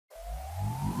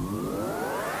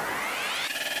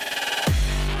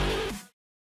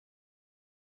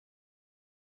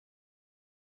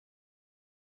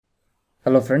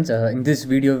Hello friends, in this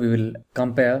video we will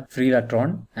compare free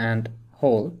electron and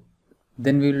hole.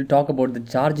 Then we will talk about the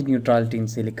charge neutrality in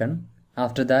silicon.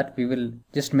 After that we will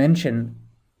just mention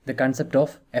the concept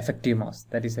of effective mass,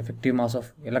 that is effective mass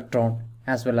of electron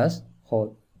as well as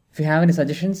hole. If you have any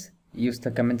suggestions, use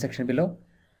the comment section below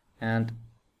and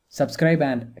subscribe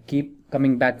and keep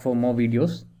coming back for more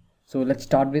videos. So let's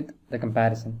start with the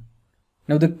comparison.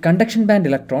 Now the conduction band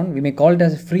electron, we may call it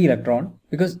as a free electron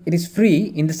because it is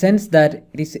free in the sense that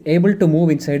it is able to move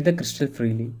inside the crystal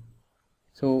freely.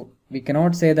 So we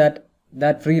cannot say that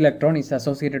that free electron is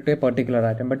associated to a particular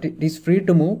atom, but it is free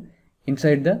to move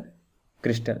inside the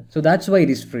crystal. So that's why it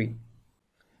is free.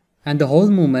 And the whole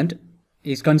movement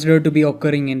is considered to be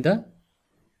occurring in the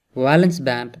valence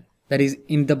band, that is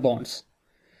in the bonds.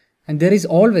 And there is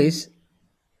always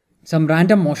some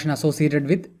random motion associated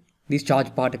with these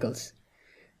charged particles.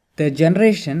 The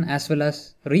generation as well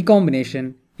as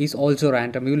recombination is also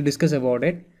random. We will discuss about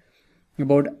it,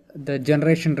 about the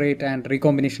generation rate and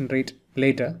recombination rate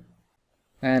later.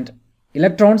 And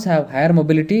electrons have higher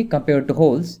mobility compared to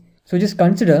holes. So just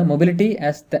consider mobility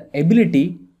as the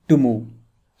ability to move.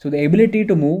 So the ability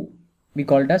to move we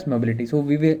call it as mobility. So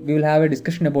we will have a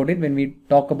discussion about it when we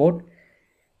talk about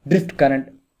drift current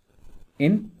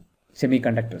in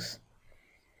semiconductors.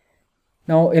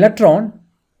 Now electron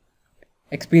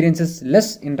experiences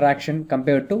less interaction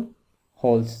compared to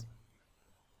holes.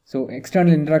 So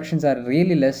external interactions are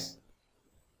really less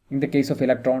in the case of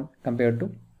electron compared to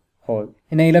hole.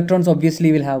 In electrons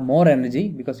obviously will have more energy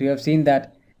because we have seen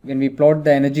that when we plot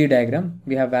the energy diagram,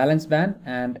 we have valence band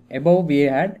and above we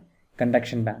had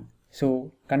conduction band.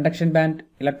 So conduction band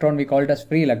electron we call it as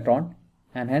free electron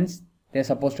and hence they are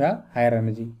supposed to have higher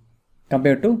energy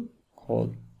compared to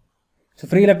hole. So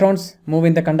free electrons move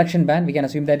in the conduction band, we can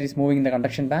assume that it is moving in the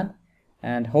conduction band,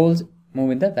 and holes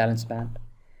move in the valence band.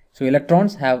 So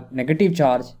electrons have negative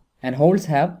charge and holes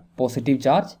have positive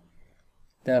charge.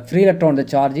 The free electron, the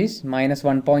charge is minus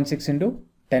 1.6 into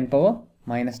 10 power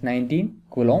minus 19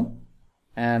 coulomb,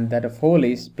 and that of hole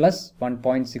is plus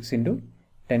 1.6 into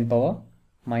 10 power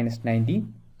minus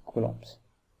 19 coulombs.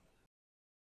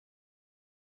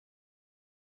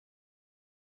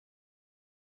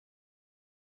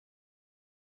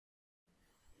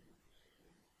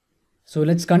 So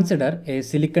let's consider a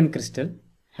silicon crystal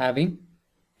having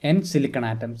n silicon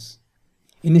atoms.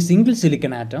 In a single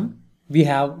silicon atom, we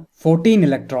have 14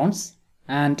 electrons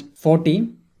and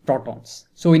 14 protons.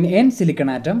 So in n silicon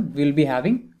atom, we will be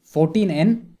having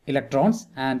 14n electrons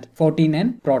and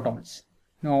 14n protons.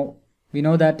 Now we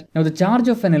know that the charge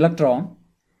of an electron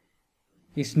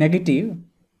is negative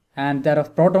and that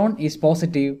of proton is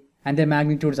positive and their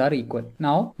magnitudes are equal.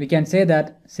 Now we can say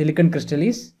that silicon crystal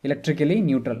is electrically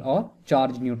neutral or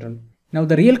charge neutral. Now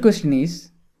the real question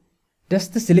is, does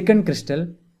the silicon crystal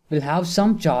will have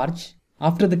some charge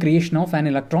after the creation of an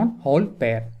electron hole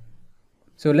pair?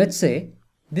 So let's say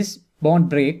this bond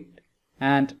break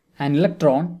and an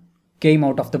electron came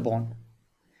out of the bond.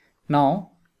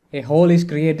 Now a hole is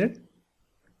created.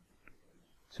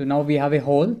 So now we have a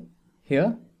hole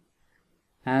here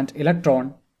and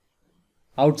electron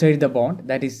outside the bond,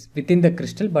 that is within the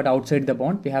crystal but outside the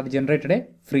bond we have generated a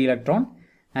free electron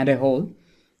and a hole,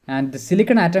 and the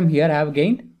silicon atom here have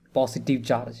gained positive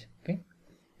charge. Okay,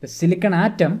 the silicon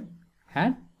atom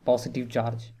had positive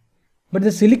charge, but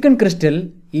the silicon crystal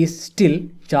is still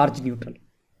charge neutral.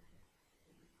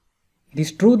 It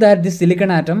is true that this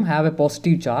silicon atom have a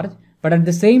positive charge, but at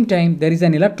the same time there is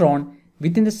an electron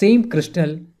within the same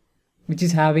crystal which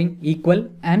is having equal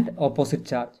and opposite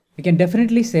charge. We can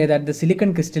definitely say that the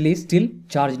silicon crystal is still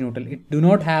charge neutral. It do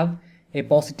not have a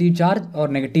positive charge or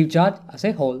negative charge as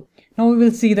a whole. Now we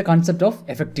will see the concept of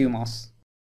effective mass.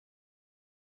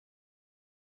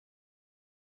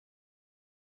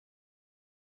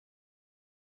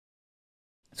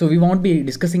 So we won't be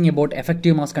discussing about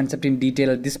effective mass concept in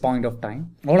detail at this point of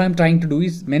time. All I am trying to do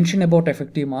is mention about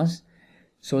effective mass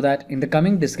so that in the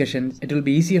coming discussions it will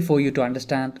be easier for you to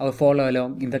understand or follow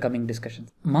along in the coming discussions.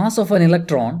 Mass of an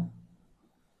electron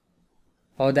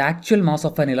or the actual mass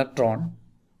of an electron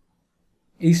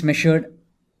is measured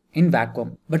in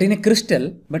vacuum. But in a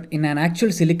crystal, but in an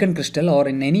actual silicon crystal or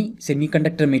in any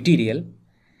semiconductor material,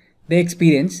 they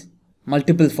experience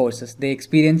multiple forces. They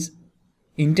experience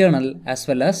internal as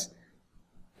well as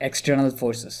external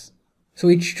forces. So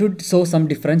it should show some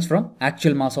difference from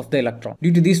actual mass of the electron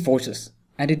due to these forces.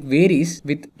 And it varies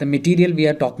with the material we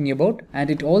are talking about, and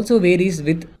it also varies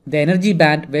with the energy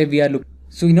band where we are looking.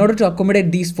 So in order to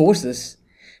accommodate these forces,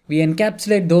 we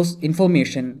encapsulate those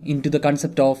information into the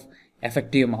concept of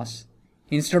effective mass.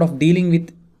 Instead of dealing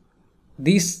with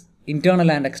these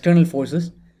internal and external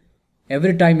forces,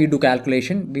 every time we do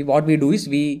calculation, what we do is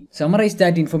we summarize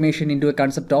that information into a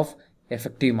concept of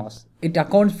effective mass. It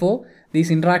accounts for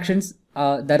these interactions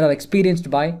that are experienced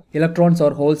by electrons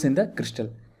or holes in the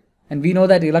crystal. And we know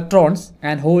that electrons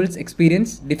and holes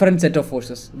experience different set of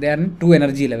forces. They are in two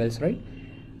energy levels, right?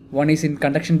 One is in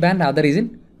conduction band, other is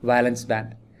in valence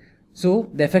band. So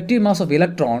the effective mass of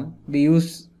electron, we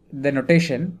use the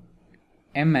notation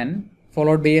Mn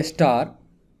followed by a star.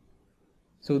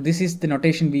 So this is the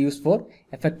notation we use for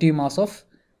effective mass of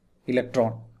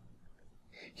electron.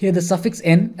 Here the suffix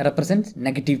n represents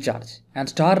negative charge and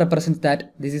star represents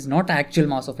that this is not actual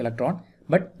mass of electron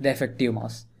but the effective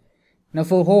mass. Now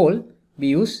for hole we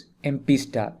use Mp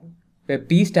star, where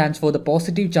P stands for the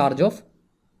positive charge of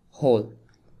hole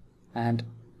and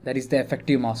that is the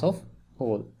effective mass of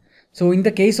hole. So in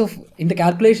the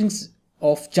calculations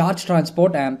of charge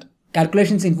transport and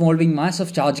calculations involving mass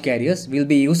of charge carriers, we will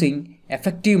be using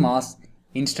effective mass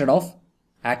instead of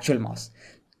actual mass.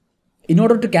 In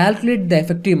order to calculate the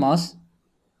effective mass,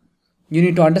 you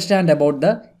need to understand about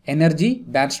the energy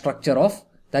band structure of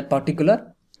that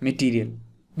particular material.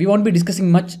 We won't be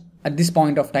discussing much at this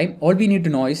point of time. All we need to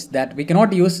know is that we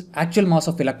cannot use actual mass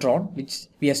of electron, which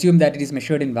we assume that it is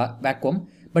measured in vacuum,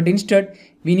 but instead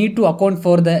we need to account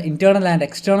for the internal and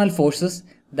external forces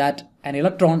that an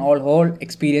electron or hole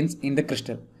experience in the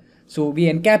crystal. So we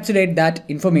encapsulate that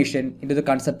information into the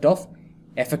concept of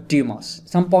effective mass.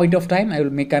 Some point of time I will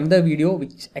make another video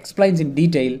which explains in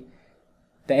detail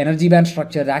the energy band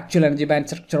structure, the actual energy band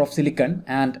structure of silicon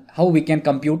and how we can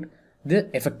compute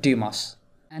the effective mass.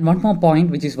 And one more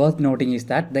point which is worth noting is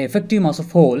that the effective mass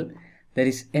of hole, that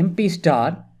is Mp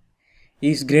star,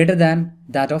 is greater than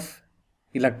that of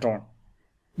electron.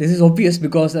 This is obvious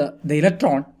because the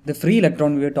electron, the free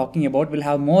electron we are talking about, will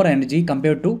have more energy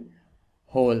compared to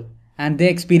hole and they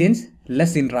experience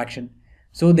less interaction.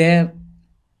 So their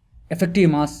effective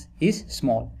mass is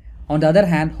small. On the other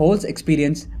hand, holes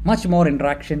experience much more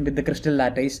interaction with the crystal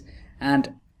lattice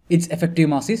and its effective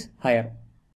mass is higher.